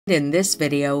In this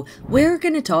video, we're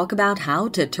going to talk about how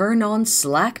to turn on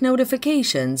Slack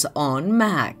notifications on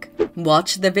Mac.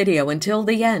 Watch the video until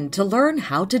the end to learn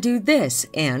how to do this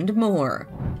and more.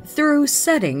 Through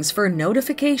Settings for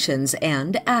Notifications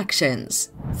and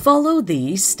Actions. Follow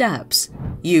these steps.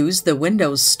 Use the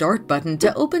Windows Start button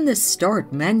to open the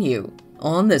Start menu.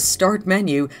 On the Start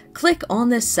menu, click on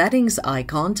the Settings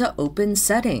icon to open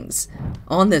Settings.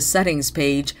 On the Settings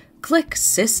page, click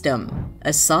System. A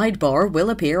sidebar will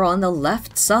appear on the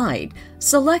left side.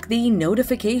 Select the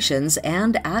Notifications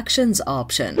and Actions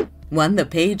option. When the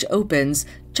page opens,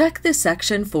 check the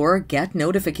section for Get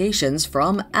Notifications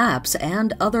from Apps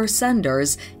and Other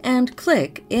Senders and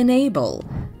click Enable.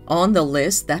 On the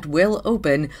list that will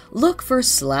open, look for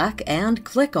Slack and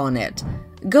click on it.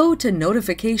 Go to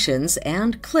Notifications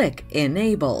and click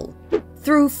Enable.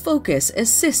 Through Focus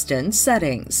Assistant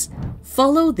settings.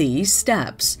 Follow these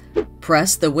steps.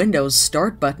 Press the Windows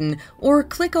Start button or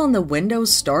click on the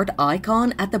Windows Start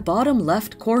icon at the bottom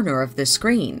left corner of the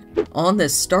screen. On the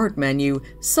Start menu,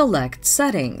 select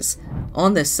Settings.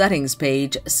 On the Settings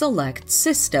page, select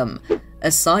System. A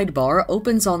sidebar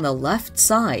opens on the left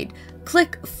side.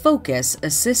 Click Focus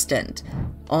Assistant.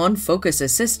 On Focus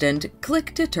Assistant,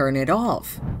 click to turn it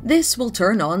off. This will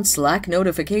turn on Slack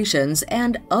notifications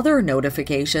and other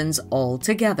notifications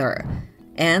altogether.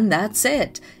 And that's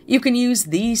it. You can use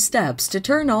these steps to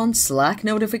turn on Slack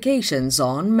notifications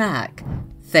on Mac.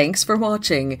 Thanks for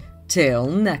watching. Till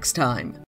next time.